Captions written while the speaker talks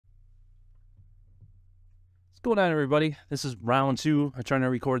What's going on, everybody? This is round two. I'm trying to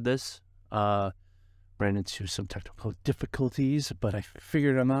record this. Ran into some technical difficulties, but I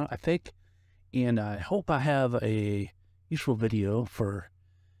figured them out, I think. And I hope I have a useful video for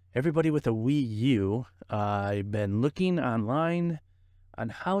everybody with a Wii U. I've been looking online on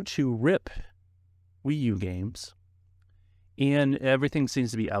how to rip Wii U games, and everything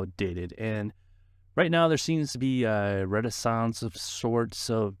seems to be outdated. And right now there seems to be a renaissance of sorts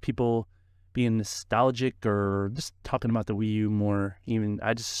of people being nostalgic or just talking about the Wii U more. Even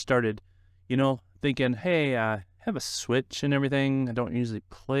I just started, thinking, hey, I have a Switch and everything. I don't usually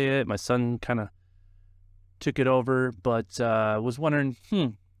play it. My son kind of took it over, but was wondering,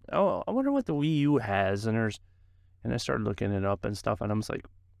 I wonder what the Wii U has. And I started looking it up and stuff, and I was like,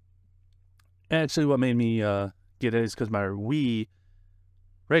 actually, what made me get it is because my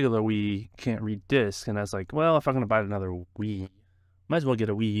regular Wii can't read discs, and I was like, well, if I'm gonna buy another Wii, might as well get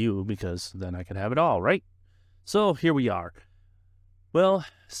a Wii U because then I can have it all, right? So here we are. Well,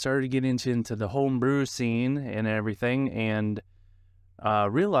 started getting into the homebrew scene and everything, and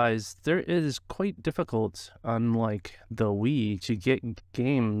realized there is quite difficult, unlike the Wii, to get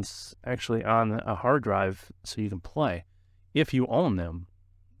games actually on a hard drive so you can play if you own them.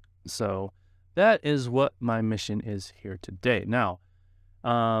 So that is what my mission is here today. Now,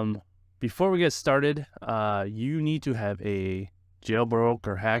 before we get started, you need to have a jailbroke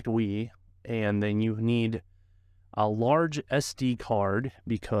or hacked Wii, and then you need a large SD card,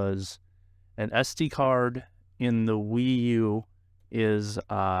 because an SD card in the Wii U is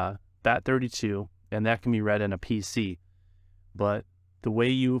FAT32, and that can be read in a PC. But the way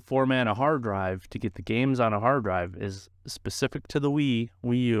you format a hard drive to get the games on a hard drive is specific to the Wii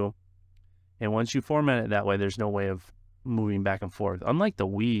U, and once you format it that way, there's no way of moving back and forth. Unlike the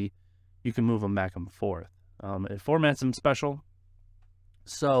Wii, you can move them back and forth. It formats them special.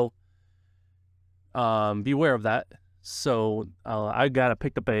 So beware of that. So I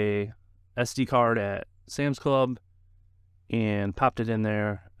picked up a SD card at Sam's Club and popped it in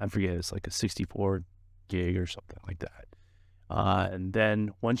there. I forget, it's like a 64 gig or something like that. And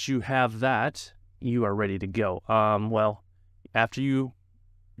then once you have that, you are ready to go. Well, after you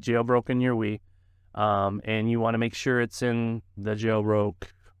jailbroken your Wii, and you want to make sure it's in the jailbroke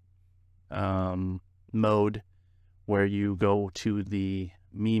mode, where you go to the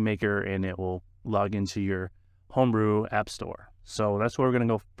Mii Maker and it will log into your homebrew app store. So that's where we're going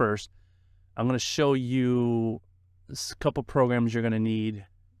to go first. I'm going to show you a couple programs you're going to need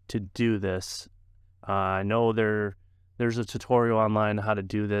to do this. I know there's a tutorial online on how to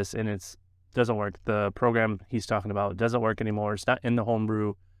do this, and it doesn't work. The program he's talking about doesn't work anymore. It's not in the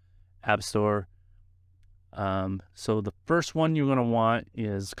homebrew app store. So the first one you're going to want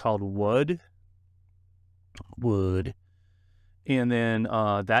is called Wood. And then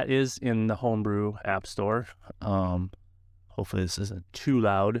that is in the homebrew app store. Hopefully this isn't too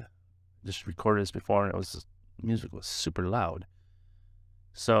loud. Just recorded this before, and music was super loud.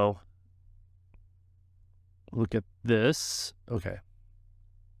 So look at this. Okay.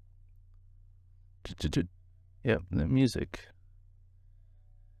 Yeah, the music.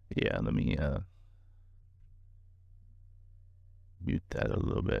 Yeah, let me mute that a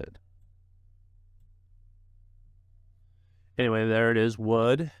little bit. Anyway, there it is,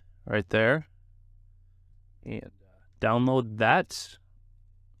 Wood, right there. And download that.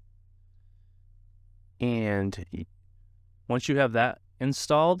 And once you have that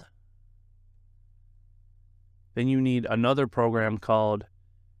installed, then you need another program called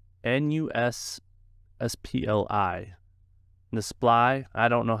NUSSPLI. Nuspli. I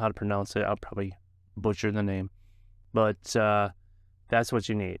don't know how to pronounce it. I'll probably butcher the name. But that's what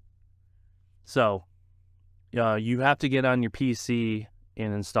you need. So you have to get on your PC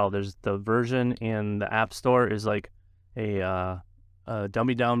and install. There's the version in the App Store is like a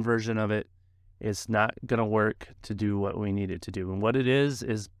dummy down version of it. It's not going to work to do what we need it to do. And what it is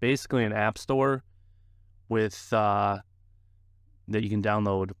basically an App Store with that you can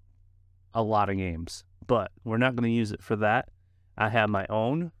download a lot of games. But we're not going to use it for that. I have my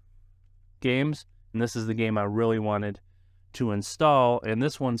own games, and this is the game I really wanted to install. And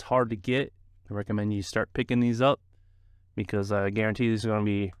this one's hard to get. I recommend you start picking these up, because I guarantee these are going to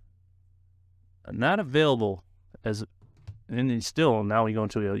be not available and still, now we go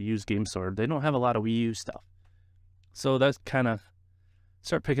into a used game store. They don't have a lot of Wii U stuff. So that's kind of,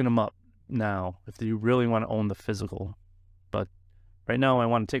 start picking them up now if you really want to own the physical. But right now I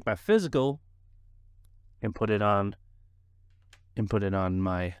want to take my physical and put it on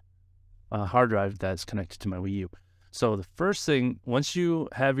my hard drive that's connected to my Wii U. So the first thing, once you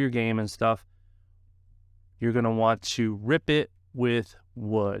have your game and stuff, you're going to want to rip it with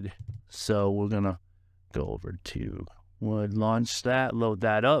Wood. So we're going to go over to Wood, launch that, load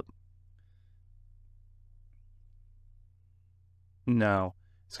that up. Now,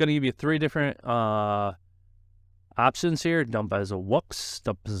 it's going to give you 3 different options here. Dump as a WUX,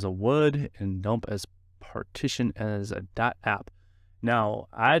 dump as a Wood, and dump as partition as a .app. Now,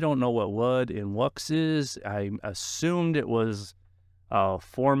 I don't know what Wood and WUX is. I assumed it was a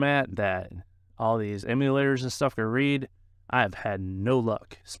format that all these emulators and stuff can read. I have had no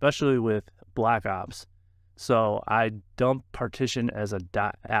luck, especially with Black Ops. So I dump partition as a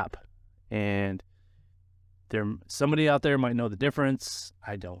 .app, and somebody out there might know the difference.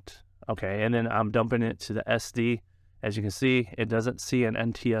 I don't. Okay, and then I'm dumping it to the SD. As you can see, it doesn't see an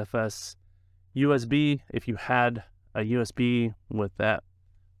NTFS USB. If you had a USB with that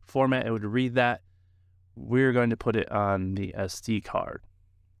format, it would read that. We're going to put it on the SD card.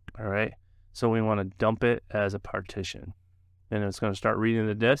 All right, so we want to dump it as a partition. And it's going to start reading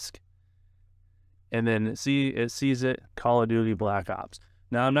the disk. And then it sees it, Call of Duty Black Ops.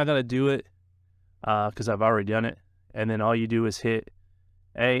 Now, I'm not going to do it because I've already done it. And then all you do is hit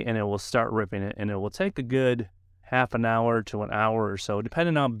A, and it will start ripping it. And it will take a good half an hour to an hour or so,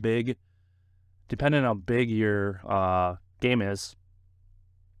 depending on how big your game is.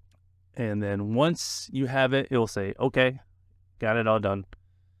 And then once you have it, it will say, okay, got it all done.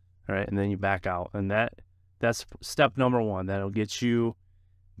 All right, and then you back out. And that's step number 1. That'll get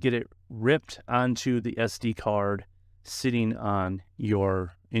it ripped onto the SD card sitting on in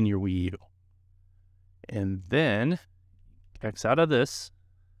your Wii U. And then X out of this.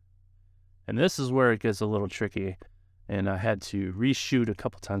 And this is where it gets a little tricky. And I had to reshoot a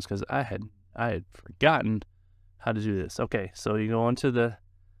couple times because I had forgotten how to do this. Okay, so you go into the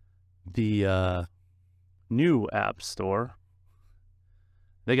new app store.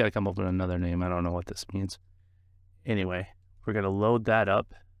 They got to come up with another name. I don't know what this means. Anyway, we're going to load that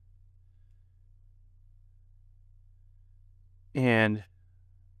up. And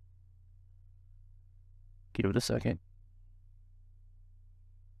give it a second.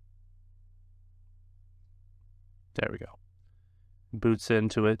 There we go. Boots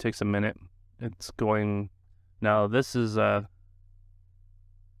into it. Takes a minute. It's going. Now, this is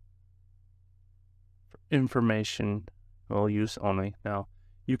information use only. Now,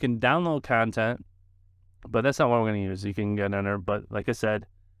 you can download content, but that's not what we're going to use. You can get under, but like I said,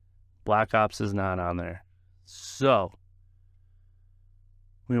 Black Ops is not on there. So,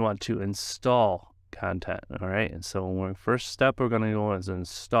 we want to install content, all right? And so, first step we're going to go is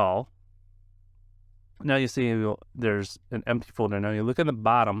install. Now you see there's an empty folder. Now you look at the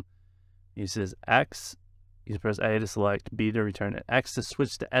bottom, it says X. You press A to select, B to return, and X to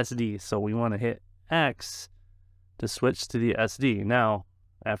switch to SD. So we want to hit X to switch to the SD. Now,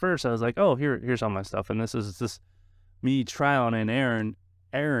 at first I was like, oh, here's all my stuff. And this is just me trial and error,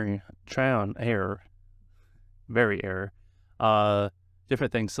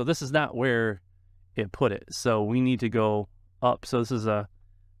 different things. So this is not where it put it. So we need to go up. So this is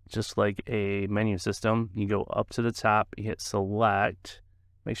just like a menu system. You go up to the top, you hit select,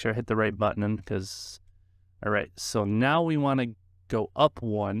 make sure I hit the right button because, all right, so now we want to go up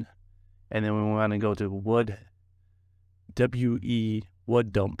 1, and then we want to go to Wood, W-E,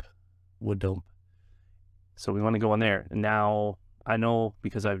 Wood Dump. So we want to go in there. And now I know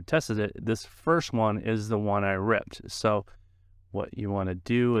because I've tested it, this first one is the one I ripped. So what you want to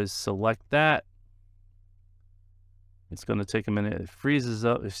do is select that. It's going to take a minute. It freezes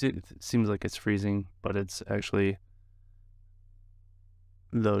up. It seems like it's freezing, but it's actually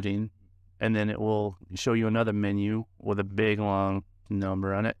loading. And then it will show you another menu with a big, long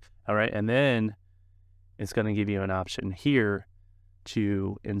number on it. All right. And then it's going to give you an option here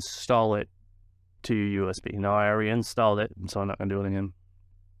to install it to your USB. Now, I already installed it, so I'm not going to do it again.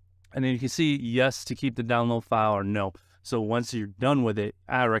 And then you can see yes to keep the download file or no. So once you're done with it,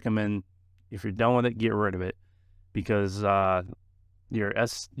 I recommend, if you're done with it, get rid of it. Because your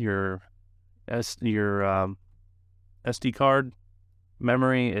SD card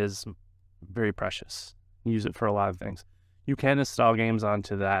memory is very precious. Use it for a lot of things. You can install games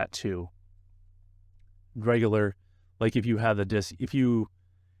onto that too. Regular, like if you have the disc, if you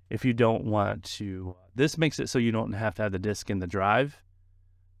don't want to, this makes it so you don't have to have the disc in the drive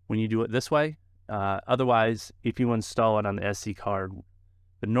when you do it this way. Otherwise, if you install it on the SD card,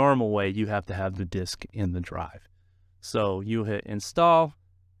 the normal way, you have to have the disc in the drive. So you hit install,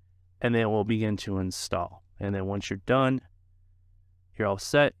 and then it will begin to install. And then once you're done, you're all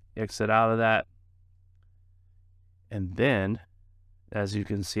set. Exit out of that. And then, as you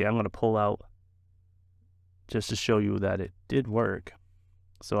can see, I'm going to pull out just to show you that it did work.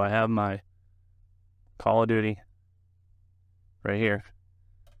 So I have my Call of Duty right here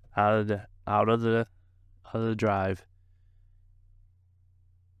out of the of the drive.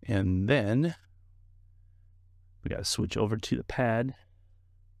 And then we got to switch over to the pad.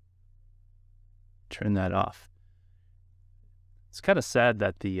 Turn that off. It's kind of sad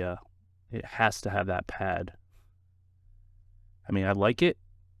that the it has to have that pad. I mean, I like it,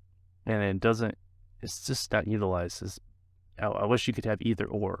 and it doesn't. It's just not utilized. I wish you could have either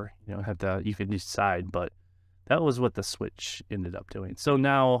or. You know, you could decide, but that was what the Switch ended up doing. So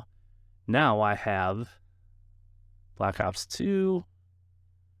now I have Black Ops 2.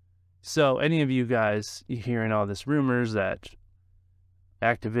 So any of you guys hearing all this rumors that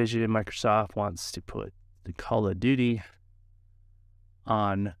Activision and Microsoft wants to put the Call of Duty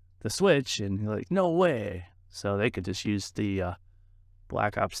on the Switch, and you're like, no way. So they could just use the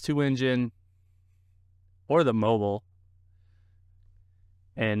Black Ops 2 engine or the mobile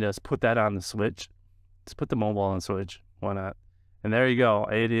and just put that on the Switch. Just put the mobile on the Switch. Why not? And there you go.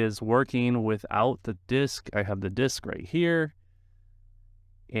 It is working without the disc. I have the disc right here.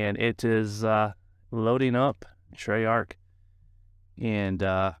 And it is loading up Treyarch. And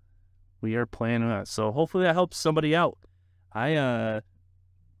we are playing that. So hopefully that helps somebody out.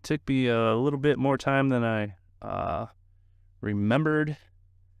 Took me a little bit more time than I remembered.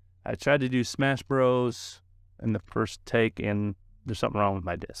 I tried to do Smash Bros. In the first take, and there's something wrong with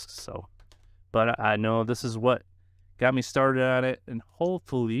my discs. So, but I know this is what got me started on it, and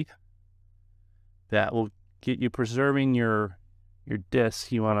hopefully that will get you preserving your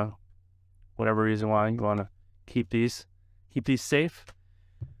discs. You wanna, whatever reason why you wanna keep these safe.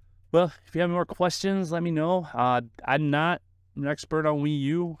 Well, if you have more questions, let me know. I'm not an expert on Wii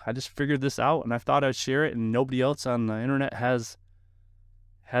U. I just figured this out, and I thought I'd share it, and nobody else on the internet has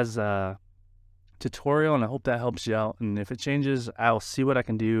a tutorial, and I hope that helps you out. And if it changes, I'll see what I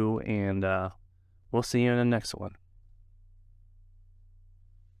can do, and we'll see you in the next one.